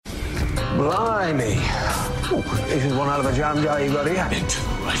Blimey. Ooh, this is one out of a jam jar you got here.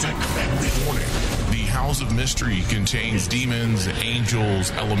 The House of Mystery contains demons,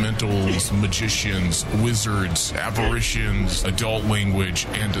 angels, elementals, magicians, wizards, apparitions, adult language,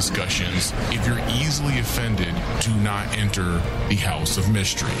 and discussions. If you're easily offended, do not enter the House of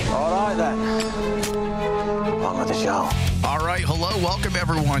Mystery. All right, then. On with the show. All right, hello, welcome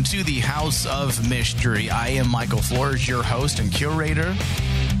everyone to the House of Mystery. I am Michael Flores, your host and curator.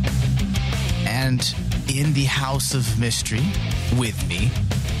 And in the House of Mystery, with me,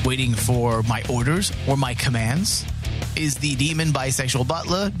 waiting for my orders or my commands, is the demon bisexual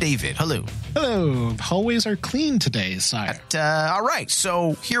butler, David. Hello. Hello. Hallways are clean today, sire. All right,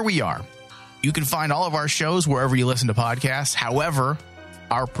 so here we are. You can find all of our shows wherever you listen to podcasts. However,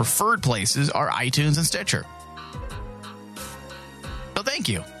 our preferred places are iTunes and Stitcher. So thank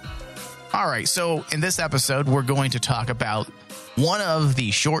you. All right, so in this episode, we're going to talk about one of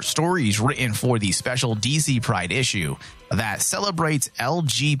the short stories written for the special DC Pride issue that celebrates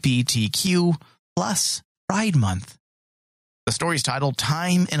LGBTQ plus Pride Month. The story is titled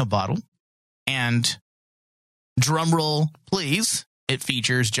Time in a Bottle, and drumroll, please, it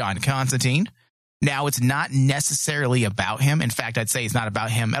features John Constantine. Now, it's not necessarily about him. In fact, I'd say it's not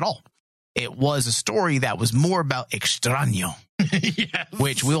about him at all. It was a story that was more about Extraño, yes,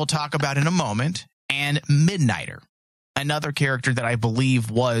 which we'll talk about in a moment, and Midnighter, another character that I believe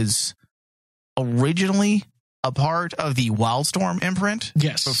was originally a part of the Wildstorm imprint.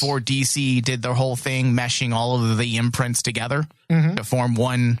 Yes. Before DC did their whole thing, meshing all of the imprints together to form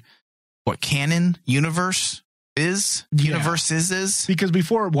one, canon universe is? Yeah. Universes is? Because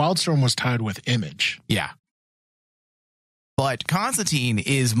before, Wildstorm was tied with Image. Yeah. But Constantine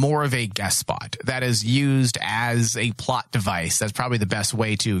is more of a guest spot that is used as a plot device. That's probably the best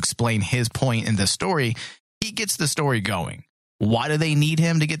way to explain his point in the story. He gets the story going. Why do they need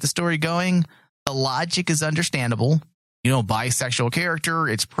him to get the story going? The logic is understandable. You know, bisexual character,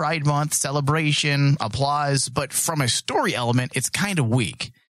 it's Pride Month, celebration, applause. But from a story element, it's kind of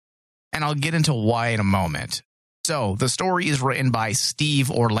weak. And I'll get into why in a moment. So the story is written by Steve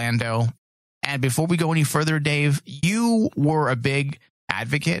Orlando. And before we go any further, Dave, you were a big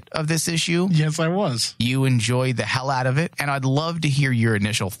advocate of this issue. Yes, I was. You enjoyed the hell out of it. And I'd love to hear your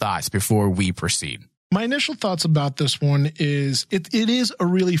initial thoughts before we proceed. My initial thoughts about this one is it is a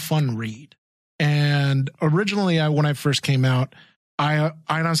really fun read. And originally, when I first came out, I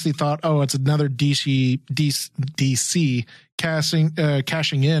honestly thought, oh, it's another DC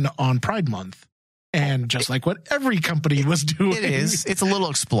cashing in on Pride Month. And just like what every company was doing. It is. It's a little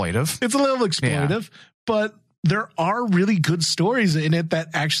exploitive. But there are really good stories in it that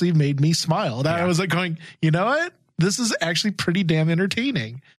actually made me smile. That I was like going, you know what? This is actually pretty damn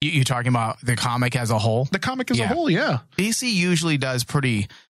entertaining. You're talking about the comic as a whole? The comic as a whole, yeah. DC usually does pretty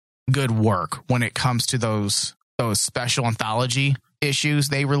good work when it comes to those special anthology issues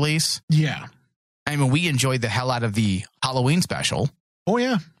they release. Yeah. I mean, we enjoyed the hell out of the Halloween special. Oh,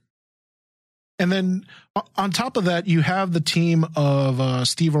 yeah. And then on top of that, you have the team of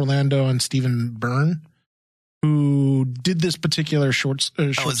Steve Orlando and Stephen Byrne, who did this particular short story.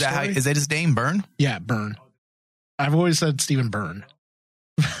 Is that his name, Byrne? Yeah, Byrne. I've always said Stephen Byrne.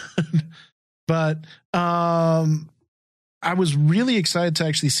 But I was really excited to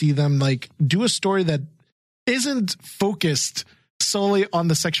actually see them do a story that isn't focused solely on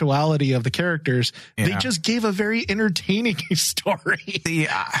the sexuality of the characters. Yeah. They just gave a very entertaining story.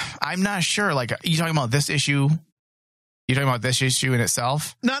 I'm not sure. You talking about this issue? You talking about this issue in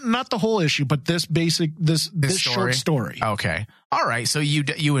itself? Not the whole issue, but this short story. Okay. All right. So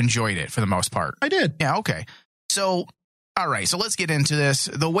you enjoyed it for the most part. I did. Yeah. Okay. So, all right. So let's get into this.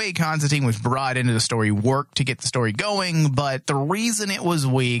 The way Constantine was brought into the story worked to get the story going, but the reason it was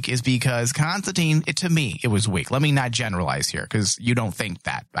weak is because Constantine, to me, it was weak. Let me not generalize here because you don't think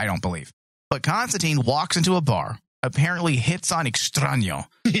that. I don't believe. But Constantine walks into a bar, apparently hits on Extraño.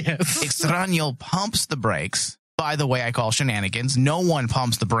 Yes. Extraño pumps the brakes. By the way, I call shenanigans. No one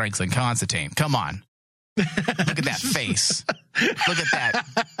pumps the brakes on Constantine. Come on. Look at that face. Look at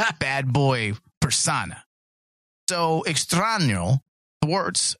that bad boy persona. So Extraño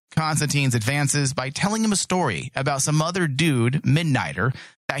thwarts Constantine's advances by telling him a story about some other dude, Midnighter,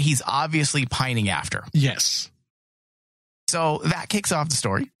 that he's obviously pining after. Yes. So that kicks off the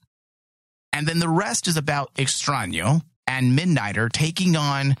story. And then the rest is about Extraño and Midnighter taking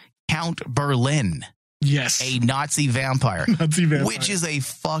on Count Berlin. Yes. A Nazi vampire. Which is a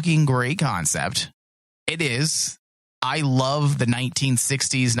fucking great concept. It is. I love the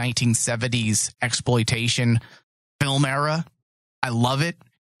 1960s, 1970s exploitation film era. I love it.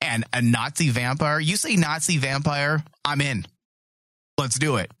 And a Nazi vampire. You say Nazi vampire, I'm in. Let's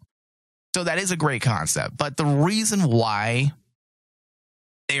do it. So that is a great concept. But the reason why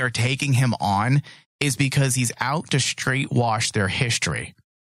they are taking him on is because he's out to straight wash their history.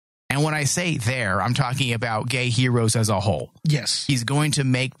 And when I say there, I'm talking about gay heroes as a whole. Yes. He's going to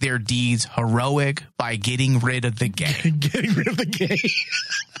make their deeds heroic by getting rid of the gay. Getting rid of the gay.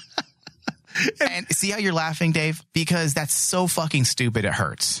 And see how you're laughing, Dave? Because that's so fucking stupid, it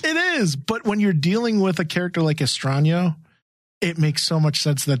hurts. It is. But when you're dealing with a character like Extraño, it makes so much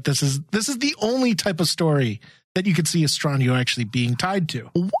sense that this is the only type of story that you could see Extraño actually being tied to.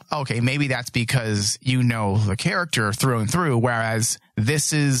 Okay, maybe that's because you know the character through and through, whereas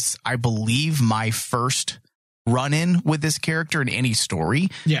this is, I believe, my first run-in with this character in any story.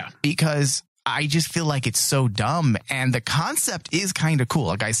 Yeah. Because I just feel like it's so dumb, and the concept is kind of cool.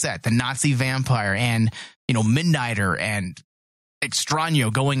 Like I said, the Nazi vampire and, Midnighter and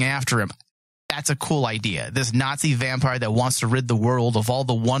Extraño going after him. That's a cool idea. This Nazi vampire that wants to rid the world of all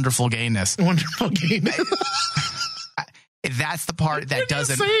the wonderful gayness. Wonderful gayness. That's the part that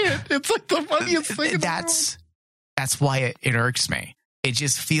doesn't say it. It's like the funniest thing. That's why it irks me. It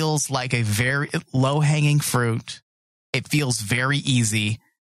just feels like a very low-hanging fruit. It feels very easy.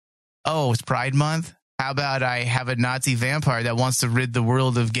 Oh, it's Pride Month? How about I have a Nazi vampire that wants to rid the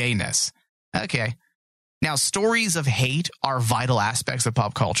world of gayness? Okay. Now, stories of hate are vital aspects of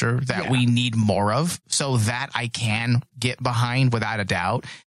pop culture that we need more of, so that I can get behind without a doubt.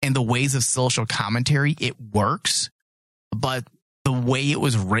 And the ways of social commentary, it works. But the way it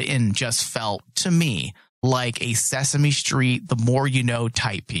was written just felt, to me, like a Sesame Street, the more you know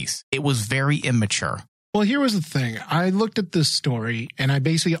type piece. It was very immature. Well, here was the thing. I looked at this story and I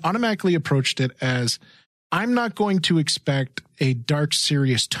basically automatically approached it as, I'm not going to expect a dark,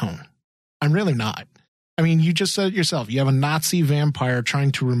 serious tone. I'm really not. I mean, you just said it yourself. You have a Nazi vampire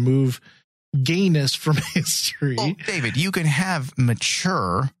trying to remove gayness from history. Well, David, you can have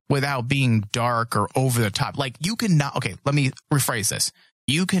mature without being dark or over the top. Like, you cannot. Okay, let me rephrase this.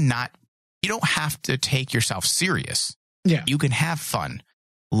 You don't have to take yourself serious. Yeah. You can have fun.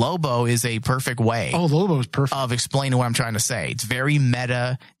 Lobo is a perfect way. Oh, Lobo is perfect. Of explaining what I'm trying to say. It's very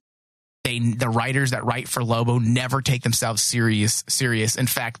meta. The writers that write for Lobo never take themselves serious. In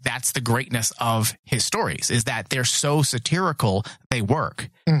fact, that's the greatness of his stories, is that they're so satirical, they work.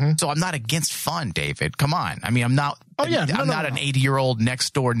 Mm-hmm. So I'm not against fun, David. Come on. I mean, I'm not. Oh, yeah. I'm not an 80-year-old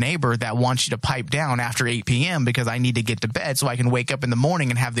next door neighbor that wants you to pipe down after 8 p.m. because I need to get to bed so I can wake up in the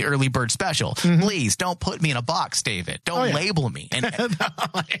morning and have the early bird special. Mm-hmm. Please don't put me in a box, David. Don't label me.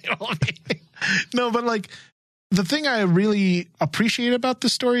 No, but like, the thing I really appreciate about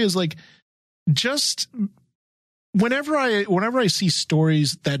this story is like, just whenever I see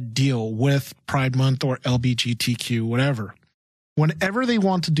stories that deal with Pride Month or LGBTQ, whatever, whenever they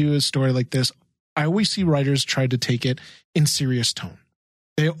want to do a story like this, I always see writers try to take it in serious tone.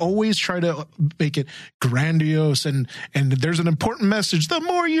 They always try to make it grandiose and there's an important message, the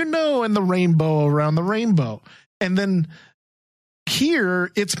more you know, and the rainbow around the rainbow. And then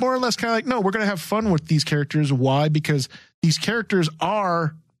here, it's more or less kind of like, no, we're going to have fun with these characters. Why? Because these characters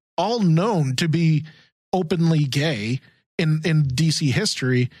are all known to be openly gay in DC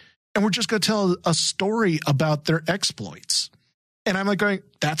history, and we're just going to tell a story about their exploits. And I'm like going,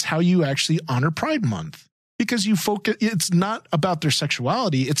 that's how you actually honor Pride Month, because you focus. It's not about their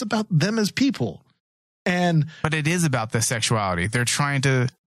sexuality; it's about them as people. But it is about the sexuality. They're trying to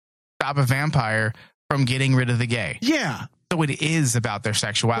stop a vampire from getting rid of the gay. Yeah. So it is about their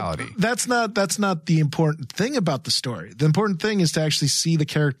sexuality. That's not the important thing about the story. The important thing is to actually see the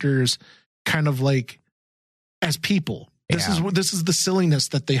characters kind of like as people. This is the silliness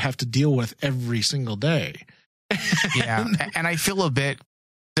that they have to deal with every single day. Yeah. And I feel a bit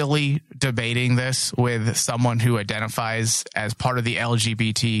silly debating this with someone who identifies as part of the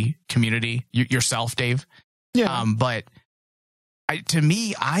LGBT community, yourself, Dave. Yeah. But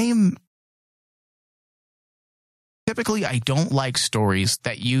typically, I don't like stories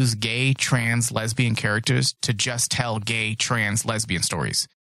that use gay, trans, lesbian characters to just tell gay, trans, lesbian stories.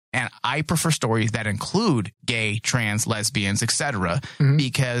 And I prefer stories that include gay, trans, lesbians, etc.,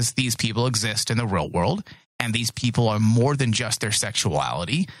 because these people exist in the real world. And these people are more than just their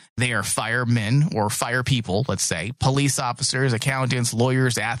sexuality. They are firemen or fire people, let's say, police officers, accountants,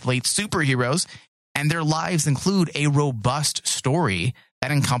 lawyers, athletes, superheroes. And their lives include a robust story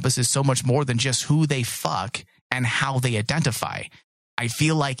that encompasses so much more than just who they fuck and how they identify. I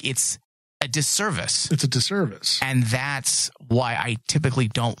feel like it's a disservice. It's a disservice. And that's why I typically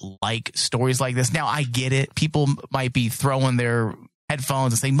don't like stories like this. Now, I get it. People might be throwing their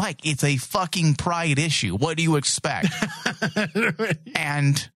headphones and say, Mike, it's a fucking Pride issue. What do you expect?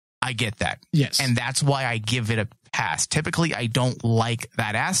 And I get that. Yes. And that's why I give it a past. Typically, I don't like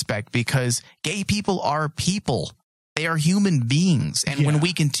that aspect because gay people are people. They are human beings. And when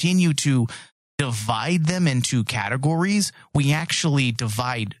we continue to divide them into categories, we actually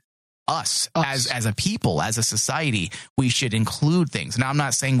divide us. As a people, as a society. We should include things. Now, I'm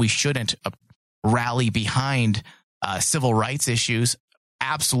not saying we shouldn't rally behind civil rights issues.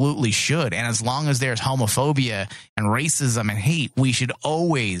 Absolutely should. And as long as there's homophobia and racism and hate, we should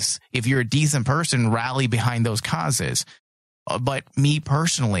always, if you're a decent person, rally behind those causes. But me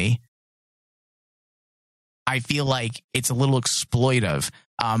personally, I feel like it's a little exploitive.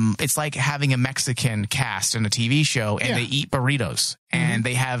 It's like having a Mexican cast in a TV show and they eat burritos and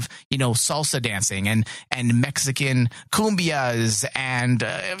they have, salsa dancing and Mexican cumbias and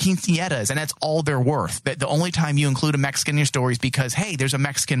quinceañeras, and that's all they're worth. The only time you include a Mexican in your story is because, hey, there's a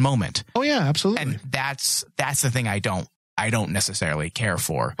Mexican moment. Oh yeah, absolutely. And that's the thing I don't necessarily care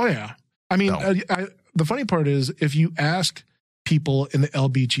for. Oh yeah. I mean, the funny part is if you ask people in the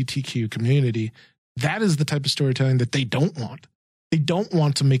LGBTQ community, that is the type of storytelling that they don't want. They don't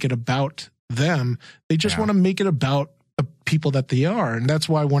want to make it about them. They just want to make it about the people that they are. And that's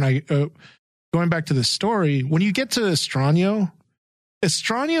why when I, going back to the story, when you get to Extraño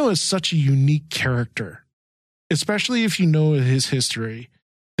is such a unique character, especially if you know his history,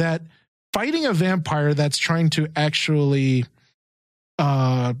 that fighting a vampire that's trying to actually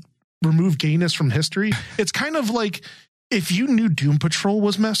remove gayness from history, it's kind of like, if you knew Doom Patrol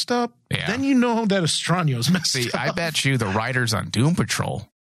was messed up, then you know that Extraño's messed up. I bet you the writers on Doom Patrol,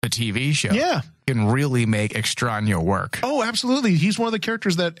 the TV show, can really make Extraño work. Oh, absolutely. He's one of the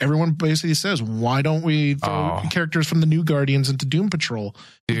characters that everyone basically says, why don't we throw characters from the New Guardians into Doom Patrol?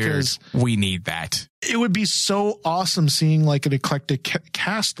 Because we need that. It would be so awesome seeing like an eclectic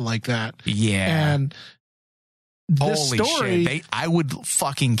cast like that. Yeah. And holy story, shit. I would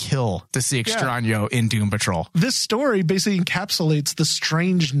fucking kill to see Extraño in Doom Patrol. This story basically encapsulates the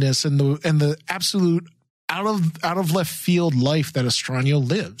strangeness and the absolute out of left field life that Extraño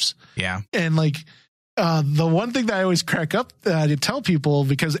lives. Yeah. And like the one thing that I always crack up to tell people,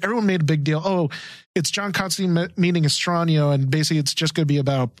 because everyone made a big deal, oh, it's John Constantine meeting Extraño, and basically it's just going to be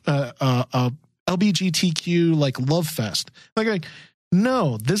about LGBTQ like love fest. Like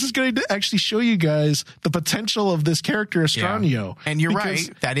no, this is going to actually show you guys the potential of this character, Extraño. Yeah. And you're right.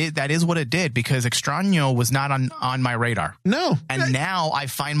 That is what it did, because Extraño was not on my radar. No. And now I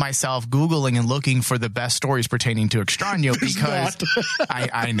find myself Googling and looking for the best stories pertaining to Extraño because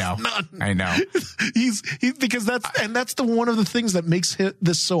I know. None. I know. Because that's the one of the things that makes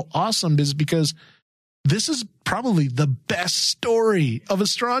this so awesome, is because this is probably the best story of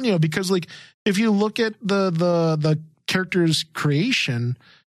Extraño, because like if you look at the character's creation,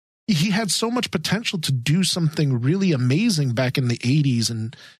 he had so much potential to do something really amazing back in the 80s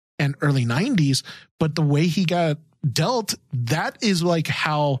and early 90s, but the way he got dealt, that is like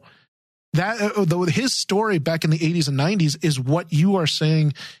how his story back in the 80s and 90s is what you are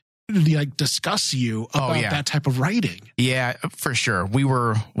saying like discuss you about that type of writing. Yeah, for sure. We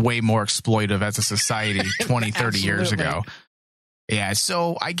were way more exploitive as a society 20, 30 years ago. Yeah,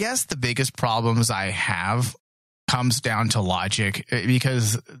 so I guess the biggest problems I have comes down to logic,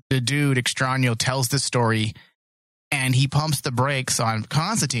 because the dude Extraño tells the story and he pumps the brakes on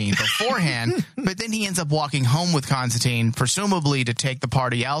Constantine beforehand, but then he ends up walking home with Constantine, presumably to take the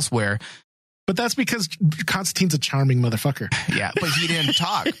party elsewhere. But that's because Constantine's a charming motherfucker. Yeah, but he didn't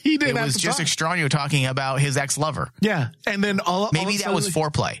talk. It was just Extraño talking about his ex-lover. Yeah, and then maybe that was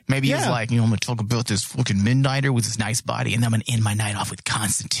foreplay. Maybe he's like, I'm going to talk about this fucking midnighter with his nice body, and I'm going to end my night off with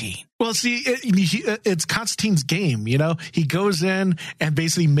Constantine. Well, see, it's Constantine's game, He goes in and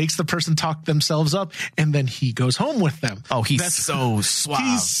basically makes the person talk themselves up, and then he goes home with them. Oh, that's so suave.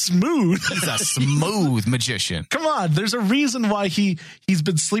 He's smooth. He's a smooth magician. Come on, there's a reason why he's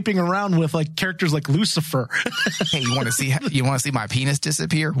been sleeping around with like characters like Lucifer. Hey, you want to see my penis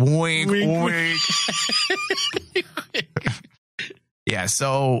disappear? Wink, wink. Yeah,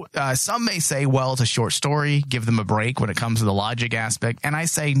 so some may say, well, it's a short story, give them a break when it comes to the logic aspect. And I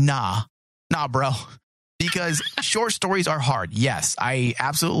say, nah, bro, because short stories are hard. Yes, I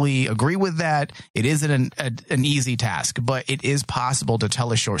absolutely agree with that. It isn't an easy task, but it is possible to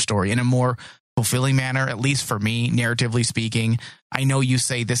tell a short story in a more fulfilling manner, at least for me, narratively speaking. I know you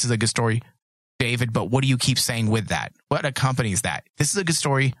say this is a good story, David, but what do you keep saying with that? What accompanies that? This is a good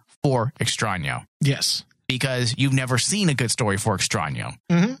story for Extraño. Yes. Because you've never seen a good story for Extraño.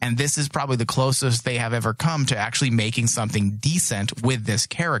 Mm-hmm. And this is probably the closest they have ever come to actually making something decent with this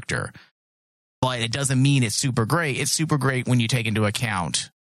character. But it doesn't mean it's super great. It's super great when you take into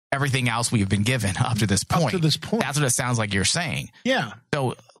account everything else we've been given up to this point. That's what it sounds like you're saying. Yeah.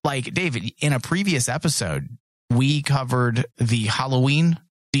 So, like, David, in a previous episode, we covered the Halloween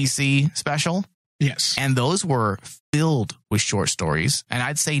DC special. Yes. And those were filled with short stories. And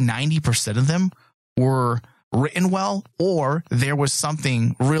I'd say 90% of them were written well, or there was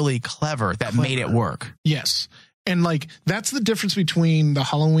something really clever that made it work. Yes. And like, that's the difference between the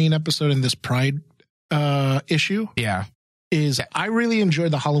Halloween episode and this Pride issue. Yeah. Is I really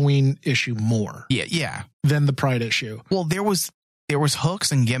enjoyed the Halloween issue more. Yeah. Than the Pride issue. Well, there was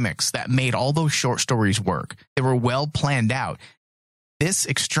hooks and gimmicks that made all those short stories work. They were well planned out. This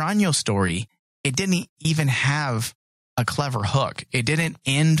Extraño story, it didn't even have a clever hook. It didn't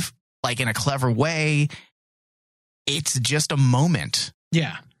end like in a clever way. It's just a moment.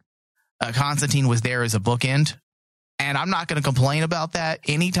 Yeah. Constantine was there as a bookend. And I'm not going to complain about that.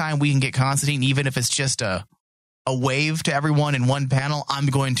 Anytime we can get Constantine, even if it's just a wave to everyone in one panel, I'm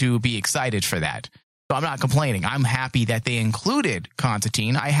going to be excited for that. So I'm not complaining. I'm happy that they included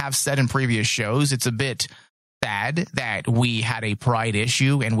Constantine. I have said in previous shows, it's a bit sad that we had a Pride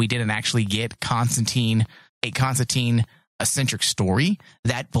issue and we didn't actually get a Constantine-centric story.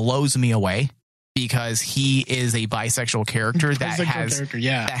 That blows me away because he is a bisexual character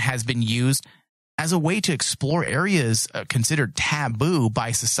that has been used as a way to explore areas considered taboo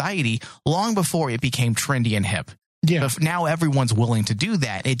by society long before it became trendy and hip. Yeah. But now everyone's willing to do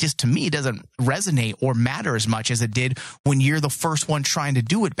that. It just, to me, doesn't resonate or matter as much as it did when you're the first one trying to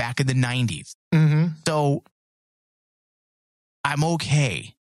do it back in the 90s. Mm-hmm. So I'm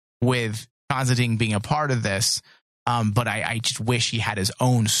okay with Constantine being a part of this, but I just wish he had his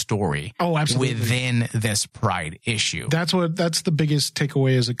own story within this Pride issue. That's the biggest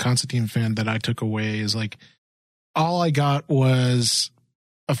takeaway as a Constantine fan that I took away is like, all I got was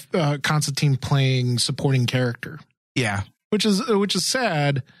a Constantine playing supporting character. Yeah. Which is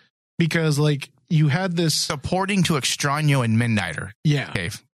sad because like you had this supporting to Extraño and Midnighter. Yeah.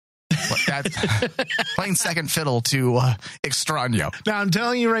 Dave. That's playing second fiddle to Extraño. Now, I'm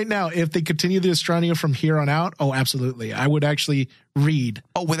telling you right now, if they continue the Extraño from here on out, oh, absolutely. I would actually read.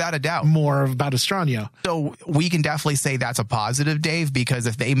 Oh, without a doubt. More about Extraño. So we can definitely say that's a positive, Dave, because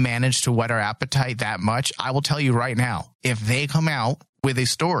if they manage to whet our appetite that much, I will tell you right now, if they come out with a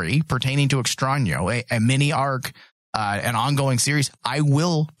story pertaining to Extraño, a mini arc, an ongoing series, I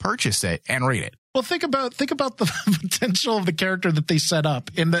will purchase it and read it. Well, think about the potential of the character that they set up.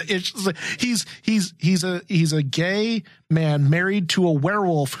 He's a gay man married to a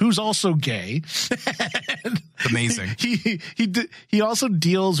werewolf who's also gay. Amazing. He also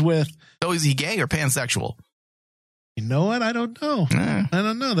deals with. So is he gay or pansexual? You know what? I don't know. I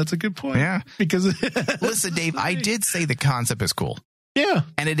don't know. That's a good point. Yeah. Because listen, Dave, I did say the concept is cool. Yeah.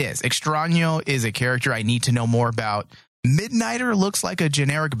 And it is. Extraño is a character I need to know more about. Midnighter looks like a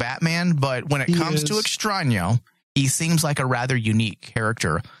generic Batman, but when it comes to Extraño, he seems like a rather unique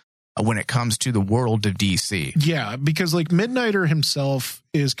character when it comes to the world of DC. Yeah, because like Midnighter himself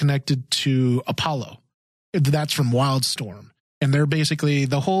is connected to Apollo. That's from Wildstorm. And they're basically,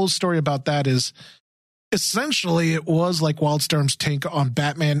 the whole story about that is essentially it was like Wildstorm's take on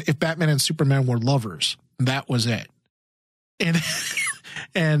Batman if Batman and Superman were lovers. That was it.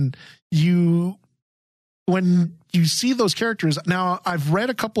 And when you see those characters, now I've read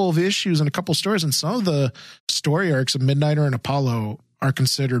a couple of issues and a couple of stories, and some of the story arcs of Midnighter and Apollo are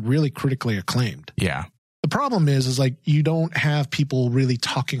considered really critically acclaimed. Yeah. The problem is like you don't have people really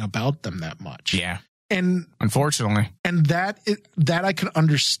talking about them that much. Yeah. And unfortunately, and that I can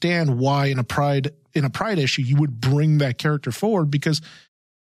understand why in a Pride issue you would bring that character forward, because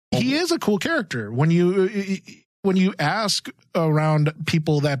he is a cool character. When you ask around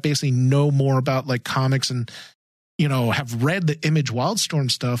people that basically know more about like comics and, you know, have read the Image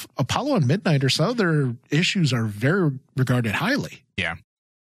Wildstorm stuff, Apollo and Midnighter, some of their issues are very regarded highly. Yeah.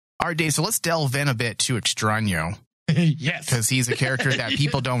 All right, Dave, so let's delve in a bit to Extraño. Yes. Because he's a character that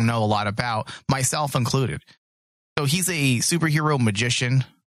people don't know a lot about, myself included. So he's a superhero magician,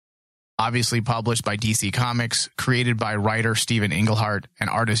 obviously published by DC Comics, created by writer Stephen Englehart and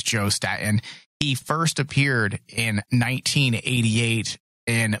artist Joe Staton. He first appeared in 1988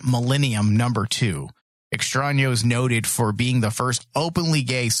 in Millennium #2. Extraño is noted for being the first openly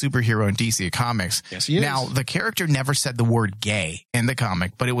gay superhero in DC Comics. Yes, he is. Now, the character never said the word gay in the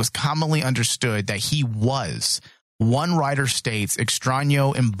comic, but it was commonly understood that he was. One writer states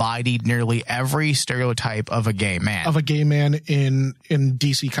Extraño embodied nearly every stereotype of a gay man. Of a gay man in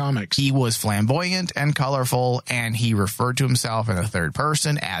DC Comics. He was flamboyant and colorful, and he referred to himself in the third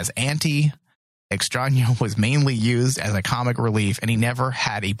person as Auntie. Extraño was mainly used as a comic relief, and he never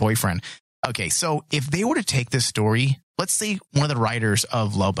had a boyfriend. Okay, so if they were to take this story, let's say one of the writers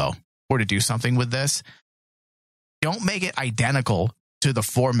of Lobo were to do something with this, don't make it identical to the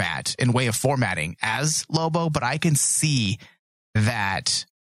format and way of formatting as Lobo, but I can see that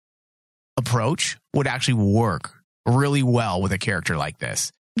approach would actually work really well with a character like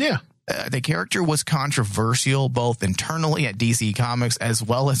this. Yeah. The character was controversial both internally at DC Comics as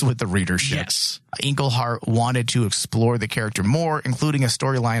well as with the readership. Yes. Englehart wanted to explore the character more, including a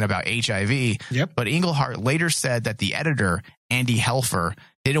storyline about HIV. Yep. But Englehart later said that the editor, Andy Helfer,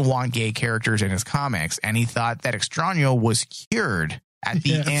 didn't want gay characters in his comics, and he thought that Extraño was cured at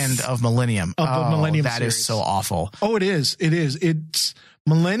the end of Millennium. Of the Millennium that series. is so awful. Oh, it is. It is. It's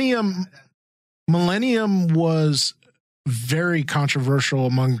Millennium. Millennium was very controversial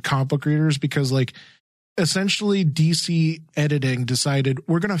among comic book readers because, like, essentially DC editing decided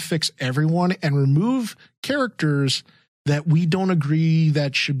we're going to fix everyone and remove characters that we don't agree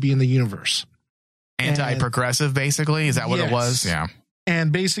that should be in the universe. Anti-progressive, basically? Is that what it was? Yeah.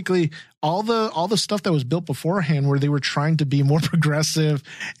 And basically all the stuff that was built beforehand where they were trying to be more progressive.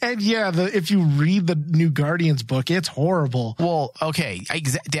 And yeah, if you read the new Guardians book, it's horrible. Well, okay.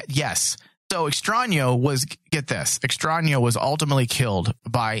 Yes. So Extraño was, get this, Extraño was ultimately killed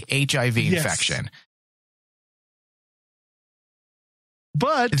by HIV infection.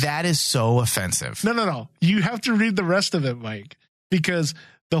 But that is so offensive. No. You have to read the rest of it, Mike, because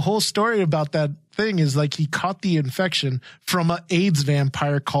the whole story about that thing is like he caught the infection from an AIDS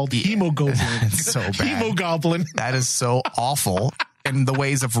vampire called Hemogoblin. That's so bad. Hemogoblin. That is so awful in the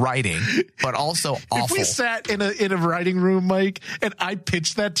ways of writing, but also awful. If we sat in a writing room, Mike, and I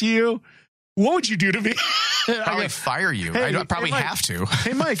pitched that to you, what would you do to me? Probably fire you. Hey, I probably Mike, have to.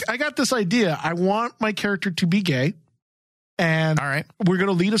 Hey, Mike, I got this idea. I want my character to be gay. And all right, we're going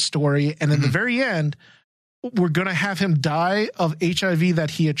to lead a story. And in the very end, we're going to have him die of HIV that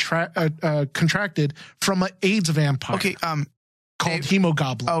he contracted from an AIDS vampire. Okay, called Dave,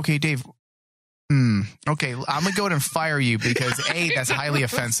 Hemogoblin. Okay, Dave. Okay, I'm going to go ahead and fire you because that's highly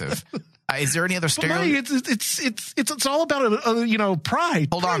offensive. Is there any other stereotype? It's all about pride.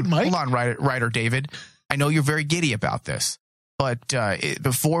 Hold on, Mike. Hold on, writer David. I know you're very giddy about this, but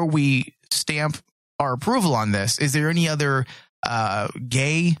before we stamp our approval on this, is there any other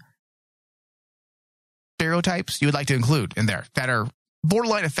gay stereotypes you would like to include in there that are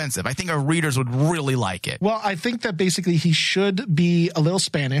borderline offensive? I think our readers would really like it. Well, I think that basically he should be a little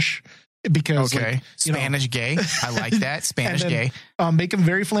Spanish. Because Spanish gay, I like that. Spanish gay. Make him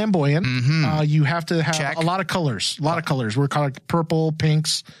very flamboyant. Mm-hmm. You have to have a lot of colors. We're calling purple,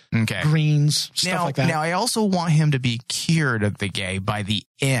 pinks, greens, stuff like that. Now, I also want him to be cured of the gay by the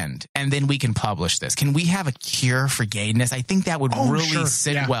end, and then we can publish this. Can we have a cure for gayness? I think that would really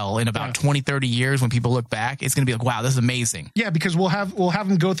sit well in about 20, 30 years when people look back. It's going to be like, wow, this is amazing. Yeah, because we'll have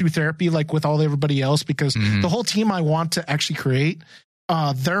him go through therapy like with all everybody else. Because the whole team I want to actually create.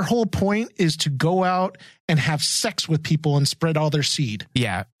 Their whole point is to go out and have sex with people and spread all their seed.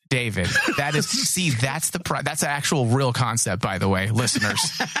 Yeah, David, that's an actual real concept, by the way, listeners,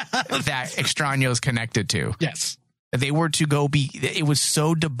 that Extraño is connected to. Yes. They were to go it was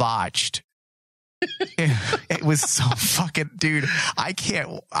so debauched. It was so fucking, dude, I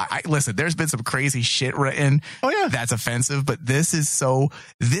listen, there's been some crazy shit written. Oh yeah. That's offensive, but this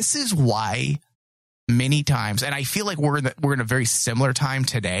is why many times, and I feel like we're in a very similar time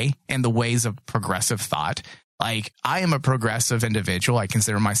today in the ways of progressive thought. Like, I am a progressive individual. I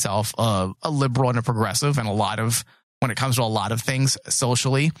consider myself a liberal and a progressive, and when it comes to a lot of things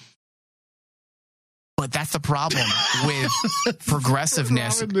socially. But that's the problem with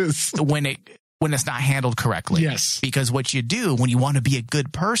progressiveness when it's not handled correctly. Yes, because what you do when you want to be a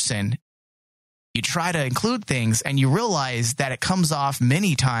good person, you try to include things, and you realize that it comes off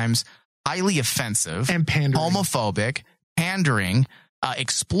many times highly offensive and pandering. Homophobic, pandering,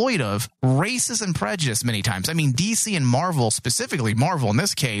 exploitive, racist, and prejudiced many times. I mean, DC and Marvel, specifically Marvel in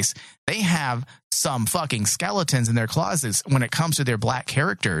this case, they have some fucking skeletons in their closets when it comes to their black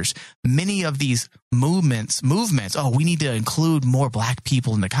characters. Many of these movements, we need to include more black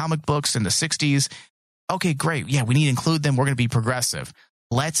people in the comic books in the 60s. Okay, great. Yeah, we need to include them. We're going to be progressive.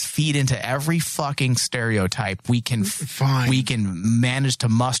 Let's feed into every fucking stereotype we can manage to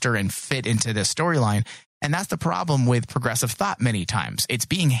muster and fit into this storyline. And that's the problem with progressive thought many times. It's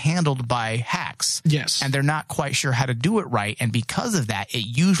being handled by hacks. Yes. And they're not quite sure how to do it right. And because of that, it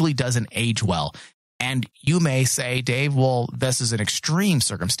usually doesn't age well. And you may say, Dave, well, this is an extreme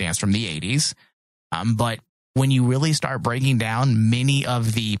circumstance from the 80s. But when you really start breaking down many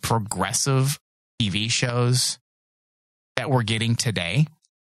of the progressive TV shows that we're getting today,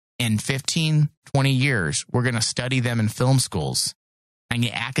 in 15, 20 years, we're going to study them in film schools, and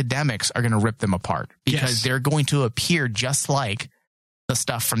the academics are going to rip them apart because they're going to appear just like the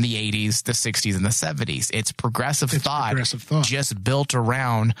stuff from the 80s, the 60s, and the 70s. It's progressive thought just built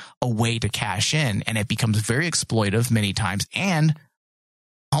around a way to cash in, and it becomes very exploitive many times and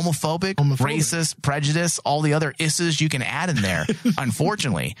homophobic, racist, prejudice, all the other isses you can add in there.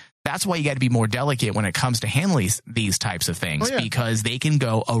 Unfortunately, that's why you got to be more delicate when it comes to handling these types of things, because they can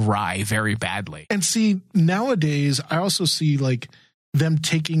go awry very badly. And see, nowadays, I also see like them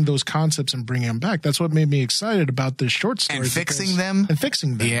taking those concepts and bringing them back. That's what made me excited about this short story. And fixing them.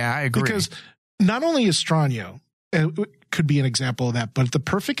 Yeah, I agree. Because not only Extraño could be an example of that, but the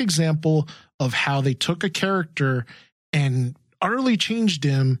perfect example of how they took a character and utterly changed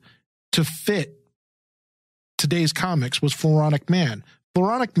him to fit today's comics was Floronic Man.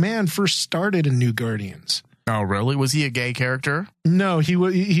 Floronic Man first started in New Guardians. Oh, really? Was he a gay character? No,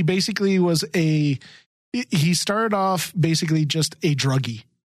 he basically was he started off basically just a druggie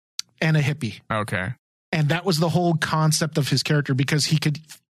and a hippie. Okay. And that was the whole concept of his character, because he could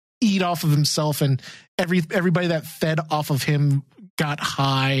eat off of himself, and everybody that fed off of him got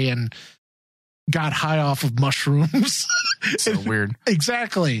high off of mushrooms. So weird.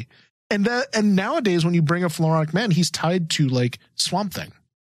 Exactly. And nowadays when you bring a Floronic Man, he's tied to like Swamp Thing.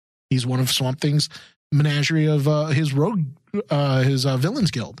 He's one of Swamp Thing's menagerie of his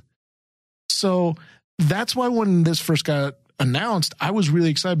Villains Guild. So that's why when this first got announced, I was really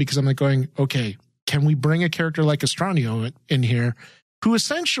excited, because I'm like going, okay, can we bring a character like Extraño in here, who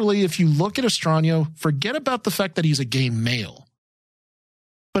essentially, if you look at Extraño, forget about the fact that he's a gay male.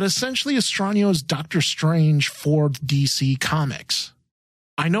 But essentially, Extraño is Doctor Strange for DC Comics.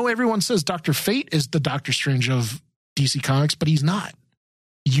 I know everyone says Dr. Fate is the Doctor Strange of DC Comics, but he's not.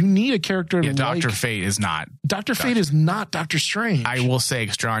 You need a character like... Dr. Fate is not. Dr. Fate is not Doctor Strange. I will say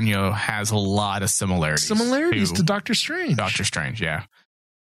Extraño has a lot of similarities. To Doctor Strange. Doctor Strange, yeah.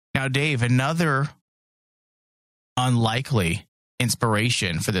 Now, Dave, another unlikely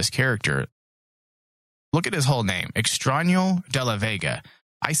inspiration for this character. Look at his whole name, Extraño de la Vega.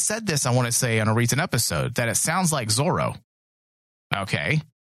 I said this, I want to say, on a recent episode, that it sounds like Zorro. Okay.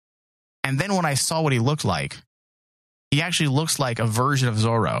 And then when I saw what he looked like, he actually looks like a version of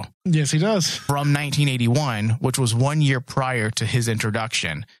Zorro. Yes, he does. From 1981, which was 1 year prior to his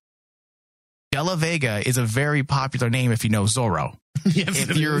introduction. De la Vega is a very popular name if you know Zorro. Yes,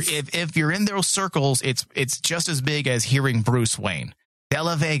 if you're in those circles, it's just as big as hearing Bruce Wayne. De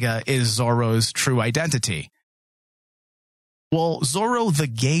la Vega is Zorro's true identity. Well, Zorro the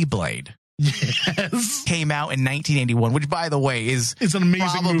Gay Blade came out in 1981, which, by the way, is an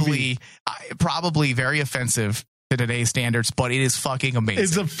amazing movie. Probably very offensive to today's standards, but it is fucking amazing.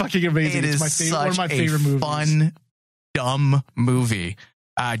 It's a fucking amazing. It's one of my favorite movies. Fun, dumb movie.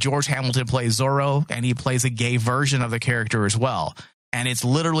 George Hamilton plays Zorro, and he plays a gay version of the character as well. And it's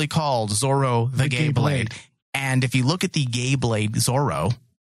literally called Zorro the Gay Blade. And if you look at the Gay Blade Zorro,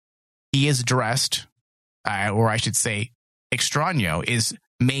 he is dressed, or I should say, Extraño is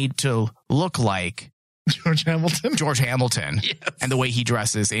made to look like George Hamilton. Yes. And the way he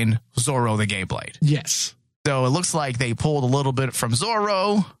dresses in Zorro the Gay Blade. Yes. So it looks like they pulled a little bit from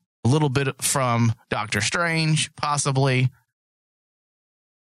Zorro, a little bit from Doctor Strange, possibly.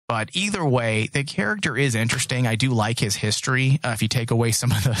 But either way, the character is interesting. I do like his history. If you take away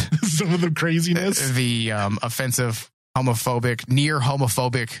some of the craziness, the offensive, homophobic, near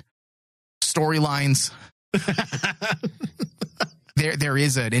homophobic storylines. There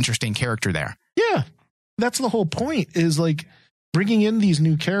is an interesting character there. Yeah, that's the whole point, is like bringing in these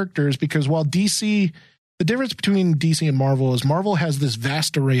new characters, because while DC, the difference between DC and Marvel is Marvel has this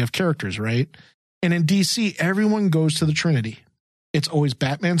vast array of characters, right? And in DC, everyone goes to the Trinity. It's always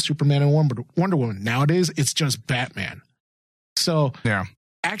Batman, Superman, and Wonder Woman. Nowadays, it's just Batman. So yeah,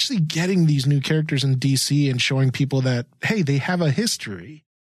 actually getting these new characters in DC and showing people that, hey, they have a history.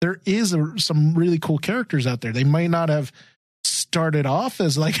 There is some really cool characters out there. They might not have started off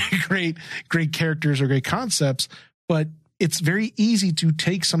as like great characters or great concepts, but it's very easy to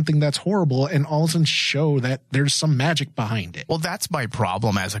take something that's horrible and all of a sudden show that there's some magic behind it. Well, that's my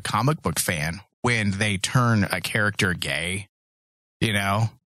problem as a comic book fan when they turn a character gay. You know,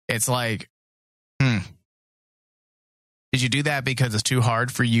 it's like, did you do that because it's too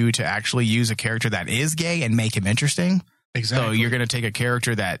hard for you to actually use a character that is gay and make him interesting? Exactly. So you're going to take a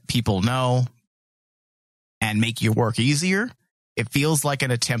character that people know and make your work easier. It feels like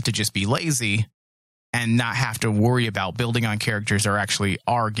an attempt to just be lazy and not have to worry about building on characters that actually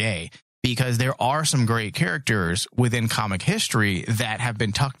are gay, because there are some great characters within comic history that have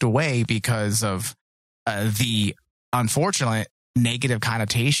been tucked away because of the unfortunate negative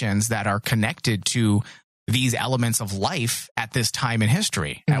connotations that are connected to these elements of life at this time in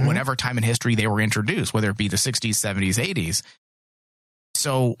history, at whatever time in history they were introduced, whether it be the 60s, 70s, 80s.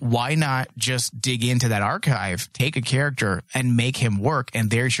 So why not just dig into that archive, take a character and make him work,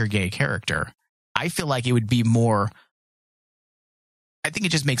 and there's your gay character? I feel like it would be more, I think it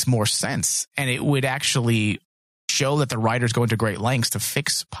just makes more sense, and it would actually show that the writers go into great lengths to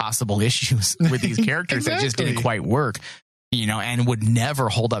fix possible issues with these characters that just didn't quite work, and would never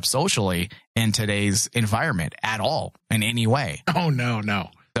hold up socially in today's environment at all in any way. Oh,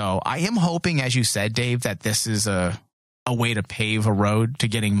 no. So I am hoping, as you said, Dave, that this is a way to pave a road to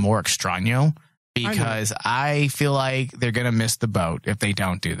getting more Extraño, because I feel like they're going to miss the boat if they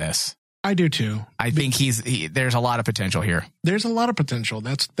don't do this. I do too. I think there's a lot of potential here. There's a lot of potential.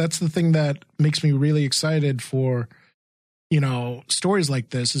 That's the thing that makes me really excited for, stories like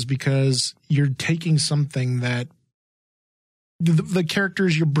this, is because you're taking something that the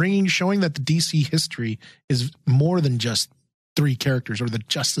characters you're bringing, showing that the DC history is more than just 3 characters, or the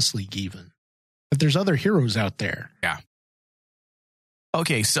Justice League even. That there's other heroes out there. Yeah.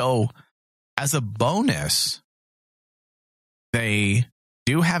 Okay, so as a bonus, they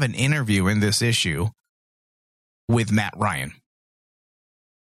do have an interview in this issue with Matt Ryan,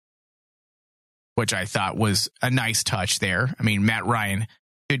 which I thought was a nice touch there. I mean, Matt Ryan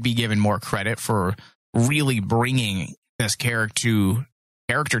should be given more credit for really bringing this character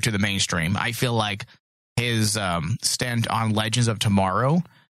to the mainstream. I feel like his stint on Legends of Tomorrow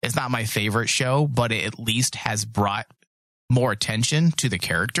is not my favorite show, but it at least has brought more attention to the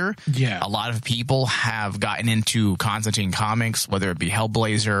character. Yeah. A lot of people have gotten into Constantine comics, whether it be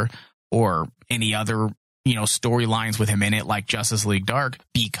Hellblazer or any other, storylines with him in it, like Justice League Dark,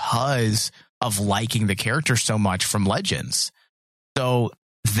 because of liking the character so much from Legends. So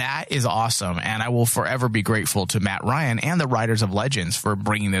that is awesome. And I will forever be grateful to Matt Ryan and the writers of Legends for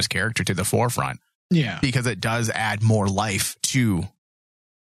bringing this character to the forefront. Yeah. Because it does add more life to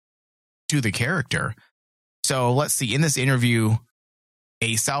the character. So let's see. In this interview,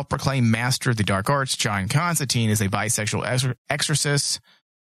 a self-proclaimed master of the dark arts, John Constantine, is a bisexual exorcist.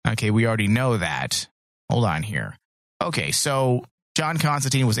 Okay, we already know that. Hold on here. Okay, so John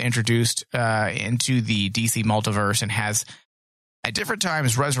Constantine was introduced into the DC multiverse and has at different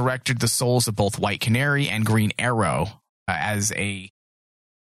times resurrected the souls of both White Canary and Green Arrow as a...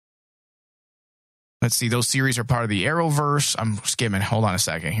 Let's see, those series are part of the Arrowverse. I'm skimming. Hold on a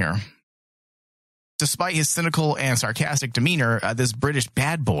second here. Despite his cynical and sarcastic demeanor, this British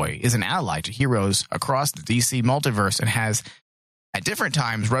bad boy is an ally to heroes across the DC multiverse and has, at different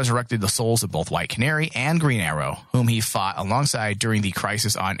times, resurrected the souls of both White Canary and Green Arrow, whom he fought alongside during the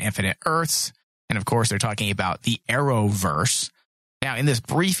Crisis on Infinite Earths. And of course, they're talking about the Arrowverse. Now, in this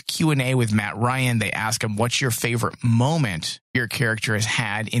brief Q&A with Matt Ryan, they ask him, what's your favorite moment your character has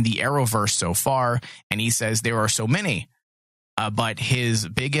had in the Arrowverse so far? And he says, there are so many. But his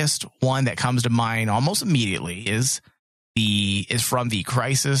biggest one that comes to mind almost immediately is from the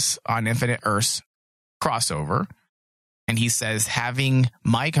Crisis on Infinite Earths crossover. And he says having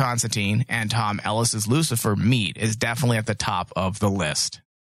my Constantine and Tom Ellis's Lucifer meet is definitely at the top of the list.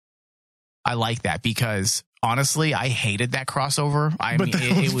 I like that because honestly, I hated that crossover. I mean,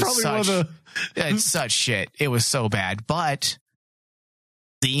 it was it's such shit. It was so bad. But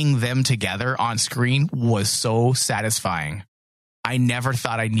seeing them together on screen was so satisfying. I never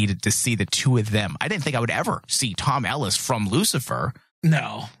thought I needed to see the two of them. I didn't think I would ever see Tom Ellis from Lucifer.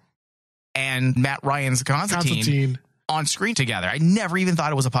 No. And Matt Ryan's Constantine on screen together. I never even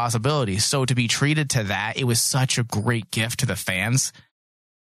thought it was a possibility. So to be treated to that, it was such a great gift to the fans.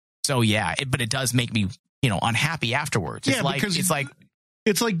 So yeah, but it does make me, unhappy afterwards. Yeah,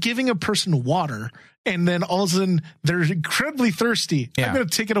 it's like giving a person water and then all of a sudden they're incredibly thirsty. Yeah. I'm going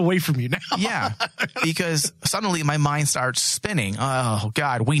to take it away from you now. Yeah, because suddenly my mind starts spinning. Oh,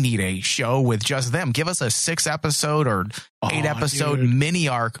 God, we need a show with just them. Give us a 6-episode or 8-episode mini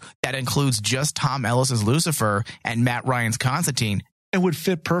arc that includes just Tom Ellis's Lucifer and Matt Ryan's Constantine. It would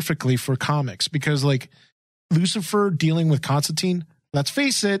fit perfectly for comics because, like, Lucifer dealing with Constantine, let's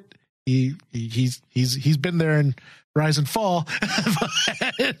face it, he's been there in Rise and Fall.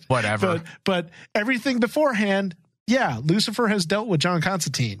 Whatever. But everything beforehand, yeah, Lucifer has dealt with John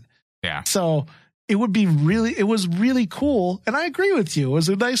Constantine. Yeah. So it was really cool. And I agree with you. It was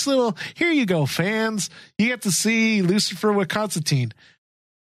a nice little, here you go, fans. You get to see Lucifer with Constantine.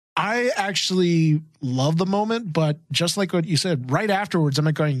 I actually love the moment, but just like what you said, right afterwards, I'm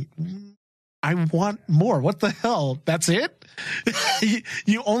going, I want more. What the hell? That's it?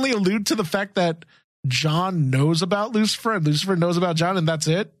 You only allude to the fact that John knows about Lucifer and Lucifer knows about John, and that's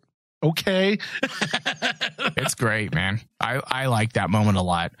it? Okay. It's great, man. I like that moment a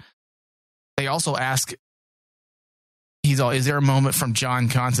lot. They also ask, is there a moment from John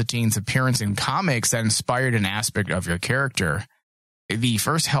Constantine's appearance in comics that inspired an aspect of your character? the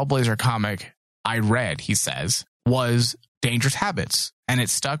first Hellblazer comic I read, he says, was Dangerous Habits, and it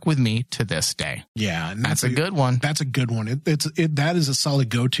stuck with me to this day. Yeah, that's a good one. That's a good one. That is a solid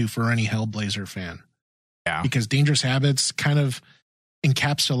go-to for any Hellblazer fan. Yeah, because Dangerous Habits kind of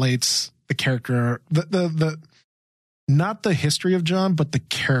encapsulates the character, the not the history of John, but the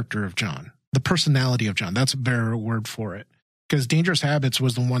character of John, the personality of John. That's a better word for it. Because Dangerous Habits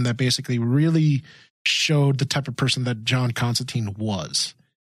was the one that basically really showed the type of person that John Constantine was,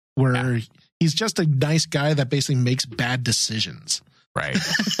 where he's just a nice guy that basically makes bad decisions. Right.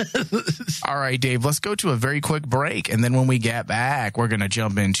 All right, Dave, let's go to a very quick break. And then when we get back, we're going to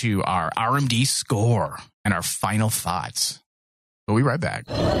jump into our RMD score and our final thoughts. We'll be right back.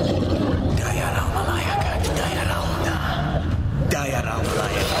 The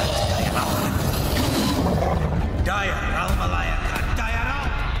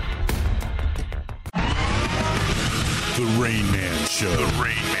Rain Man Show. The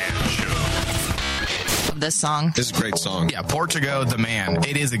Rain Man Show. This song. This is a great song. Yeah, Portugal the Man.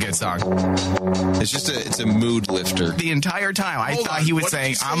 It is a good song. It's a mood lifter. The entire time I thought he was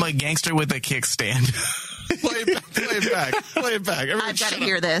saying, I'm a gangster with a kickstand. Play it back. Play it back. I've got to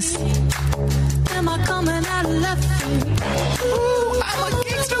hear this. Am I coming out of left? Ooh, I'm a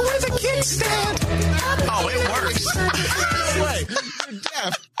gangster with a kickstand. Oh, it works. Wait, you're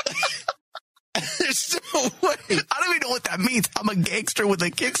deaf. There's no way. I don't even know what that means. I'm a gangster with a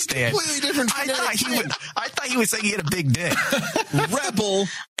kickstand. Completely different. I thought he was saying he had a big dick. Rebel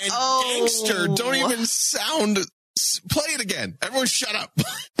and gangster don't even sound. Play it again. Everyone, shut up.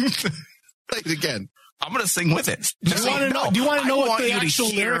 Play it again. I'm going to sing with it. Do you want to know what the actual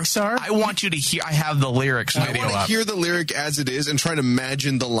lyrics are? I want you to hear. I have the lyrics video up. I want to hear the lyric as it is and try to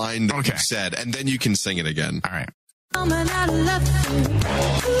imagine the line that you said, and then you can sing it again. All right. Coming out of left.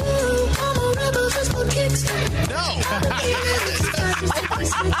 Ooh, I'm a rebel just for kickstand. No.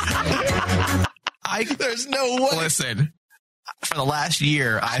 There's no way. Listen. For the last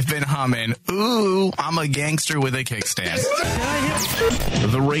year, I've been humming, ooh, I'm a gangster with a kickstand.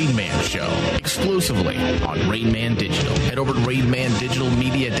 The Rain Man Show, exclusively on Rain Man Digital. Head over to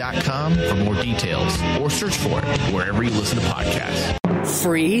RainManDigitalMedia.com for more details, or search for it wherever you listen to podcasts.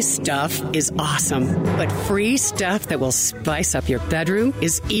 Free stuff is awesome, but free stuff that will spice up your bedroom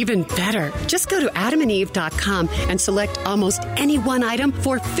is even better. Just go to AdamandEve.com and select almost any one item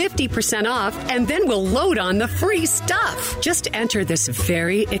for 50% off, and then we'll load on the free stuff. Just enter this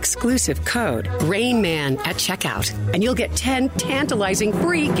very exclusive code, RAINMAN, at checkout, and you'll get 10 tantalizing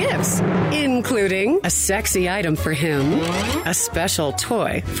free gifts, including a sexy item for him, a special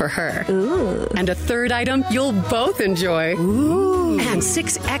toy for her, and a third item you'll both enjoy. And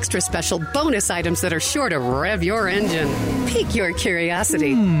 6 extra special bonus items that are sure to rev your engine, pique your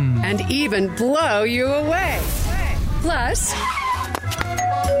curiosity, and even blow you away. Plus,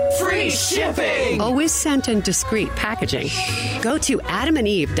 free shipping! Always sent in discreet packaging. Go to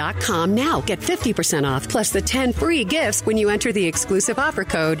AdamandEve.com now. Get 50% off plus the 10 free gifts when you enter the exclusive offer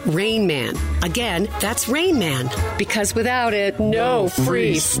code RAINMAN. Again, that's RAINMAN. Because without it, no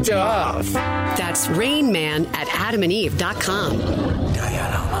free stuff. That's RAINMAN at AdamandEve.com.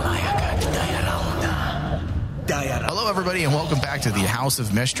 Hello, everybody, and welcome back to the House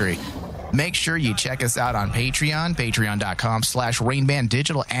of Mystery. Make sure you check us out on Patreon,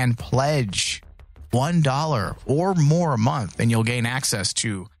 patreon.com/RainmanDigital, and pledge $1 or more a month, and you'll gain access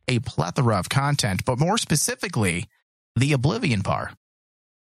to a plethora of content, but more specifically, the Oblivion Bar.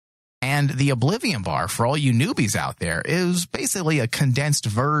 And the Oblivion Bar, for all you newbies out there, is basically a condensed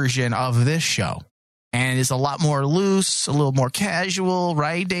version of this show. And it's a lot more loose, a little more casual,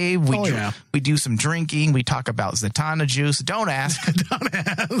 right, Dave? We do some drinking. We talk about Zatanna juice. Don't ask. Don't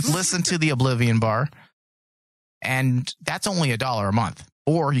ask. Listen to the Oblivion Bar. And that's only $1 a month.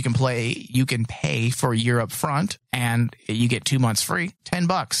 Or you can pay for a year up front, and you get 2 months free,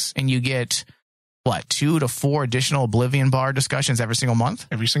 $10. And you get, 2 to 4 additional Oblivion Bar discussions every single month?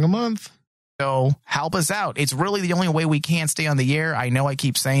 Every single month. So help us out. It's really the only way we can stay on the air. I know I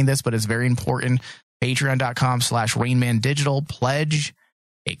keep saying this, but it's very important. Patreon.com/RainmanDigital. Pledge.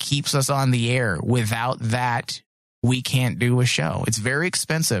 It keeps us on the air. Without that, we can't do a show. It's very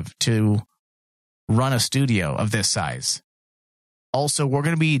expensive to run a studio of this size. Also, we're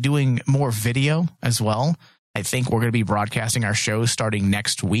going to be doing more video as well. I think we're going to be broadcasting our shows starting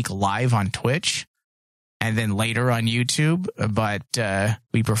next week live on Twitch and then later on YouTube. But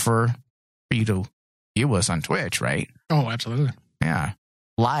we prefer for you to view us on Twitch, right? Oh, absolutely. Yeah.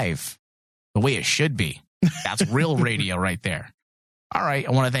 Live. The way it should be. That's real radio right there. All right.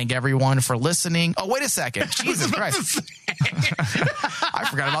 I want to thank everyone for listening. Oh, wait a second. Jesus Christ. I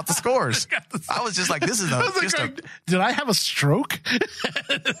forgot about the scores. I was just like, this is did I have a stroke?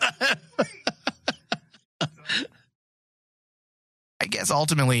 I guess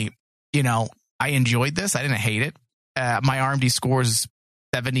ultimately, I enjoyed this. I didn't hate it. My RMD score is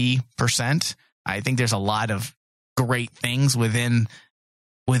 70%. I think there's a lot of great things within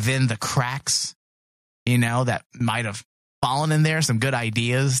the cracks, that might have fallen in there. Some good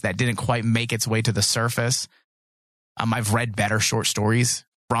ideas that didn't quite make its way to the surface. I've read better short stories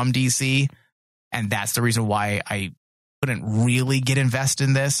from DC, and that's the reason why I couldn't really get invested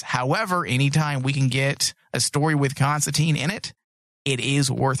in this. However, anytime we can get a story with Constantine in it, it is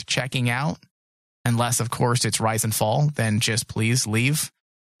worth checking out. Unless, of course, it's Rise and Fall, then just please leave.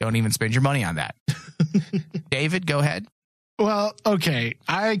 Don't even spend your money on that. David, go ahead. Well, okay.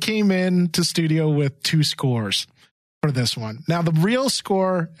 I came into studio with 2 scores for this one. Now, the real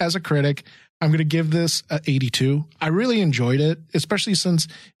score as a critic, I'm going to give this a 82. I really enjoyed it, especially since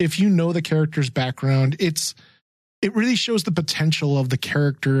if you know the character's background, it really shows the potential of the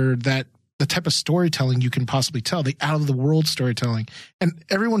character, that the type of storytelling you can possibly tell, the out of the world storytelling. And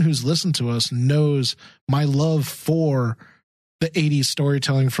everyone who's listened to us knows my love for the 80s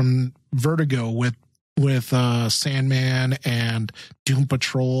storytelling from Vertigo with Sandman and Doom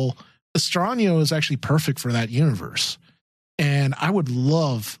Patrol. Extraño is actually perfect for that universe. And I would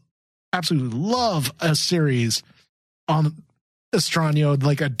absolutely love a series on Extraño,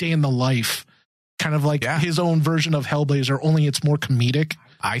 like a day in the life, kind of like his own version of Hellblazer, only it's more comedic.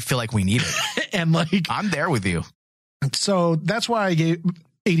 I feel like we need it. And I'm there with you. So that's why I gave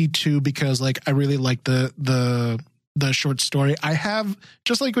 82, because I really like the short story. I have,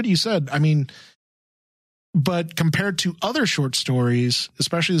 just like what you said, but compared to other short stories,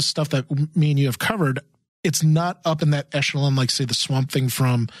 especially the stuff that me and you have covered, it's not up in that echelon, like say the Swamp Thing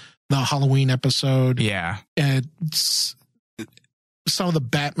from the Halloween episode. Yeah. And some of the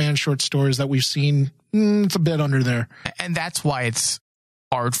Batman short stories that we've seen, it's a bit under there. And that's why it's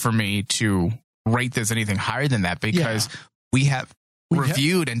hard for me to rate this anything higher than that, because we have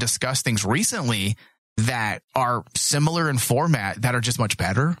reviewed and discussed things recently that are similar in format that are just much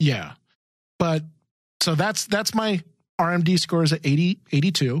better. Yeah. But so that's my RMD score is at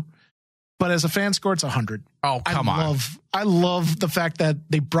 82. But as a fan score, it's 100. Oh, come on. I love the fact that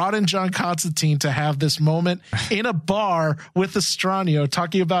they brought in John Constantine to have this moment in a bar with Extraño,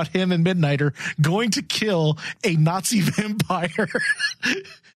 talking about him and Midnighter going to kill a Nazi vampire.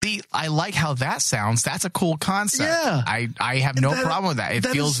 See, I like how that sounds. That's a cool concept. Yeah. I have no problem with that. It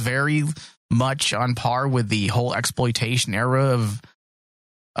feels very much on par with the whole exploitation era of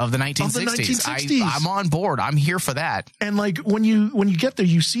the 1960s. I'm on board. I'm here for that. And when you get there,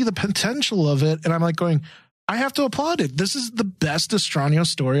 you see the potential of it. And I'm going, I have to applaud it. This is the best Extraño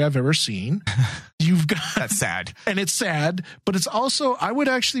story I've ever seen. That's sad. And it's sad, but it's also, I would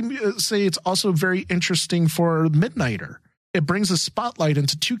actually say it's also very interesting for Midnighter. It brings a spotlight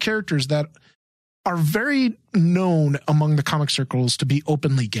into 2 characters that are very known among the comic circles to be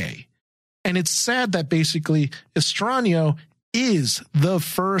openly gay. And it's sad that basically Extraño is the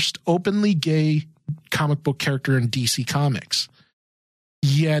first openly gay comic book character in DC Comics.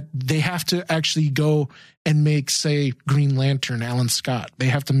 Yet they have to actually go and make, say, Green Lantern, Alan Scott. They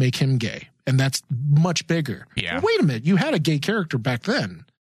have to make him gay. And that's much bigger. Yeah. Well, wait a minute. You had a gay character back then.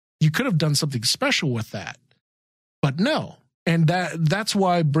 You could have done something special with that. But no. And that's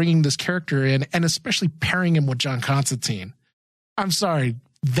why bringing this character in, and especially pairing him with John Constantine. I'm sorry.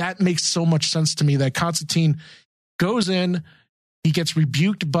 That makes so much sense to me that Constantine goes in, he gets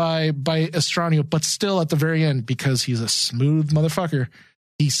rebuked by Extraño, but still at the very end, because he's a smooth motherfucker,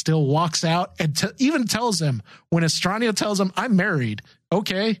 he still walks out and even tells him, when Extraño tells him, I'm married.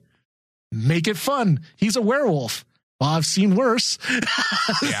 Okay, make it fun. He's a werewolf. Well, I've seen worse.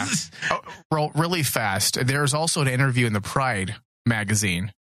 Yeah. Oh, really fast. There's also an interview in the Pride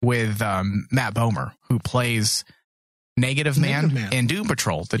magazine with Matt Bomer, who plays Negative Man in Doom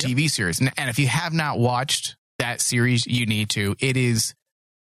Patrol, the TV series. And if you have not watched that series, you need to. It is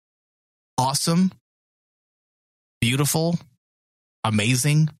awesome, beautiful,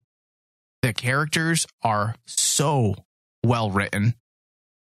 amazing. The characters are so well written.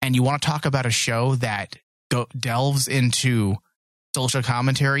 And you want to talk about a show that delves into social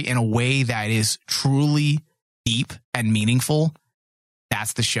commentary in a way that is truly deep and meaningful.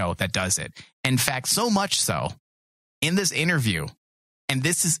 That's the show that does it. In fact, so much so, in this interview, and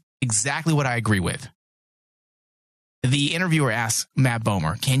this is exactly what I agree with, the interviewer asks Matt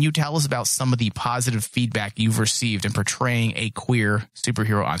Bomer, can you tell us about some of the positive feedback you've received in portraying a queer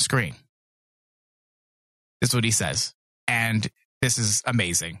superhero on screen? This is what he says. And this is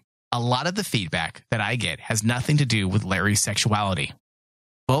amazing. A lot of the feedback that I get has nothing to do with Larry's sexuality.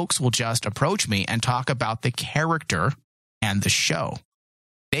 Folks will just approach me and talk about the character and the show.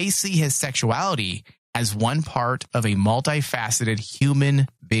 They see his sexuality as one part of a multifaceted human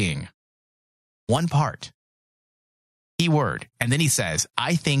being. One part. Keyword. And then he says,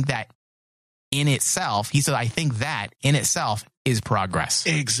 I think that in itself is progress.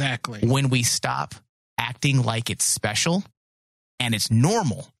 Exactly. When we stop acting like it's special and it's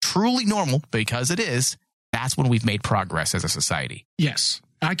normal, truly normal, because it is, that's when we've made progress as a society. Yes.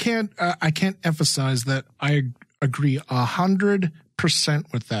 I can't emphasize that I agree 100%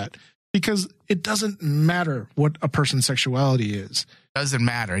 with that, because it doesn't matter what a person's sexuality is. Doesn't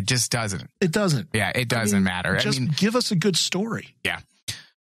matter. It just doesn't. It doesn't. Yeah, it doesn't matter. Just give us a good story. Yeah.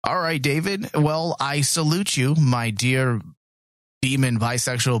 All right, David. Well, I salute you, my dear demon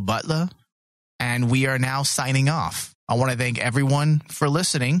bisexual butler. And we are now signing off. I want to thank everyone for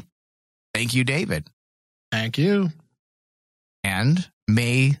listening. Thank you, David. Thank you. And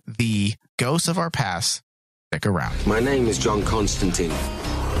may the ghosts of our past stick around. My name is John Constantine.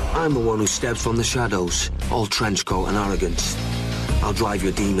 I'm the one who steps from the shadows, all trench coat and arrogance. I'll drive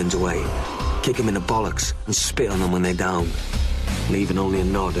your demons away, kick them in the bollocks, and spit on them when they're down, leaving only a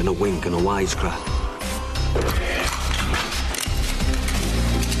nod and a wink and a wisecrack.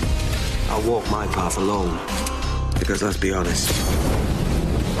 I'll walk my path alone, because let's be honest,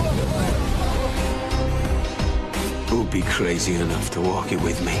 who'd be crazy enough to walk it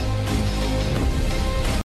with me?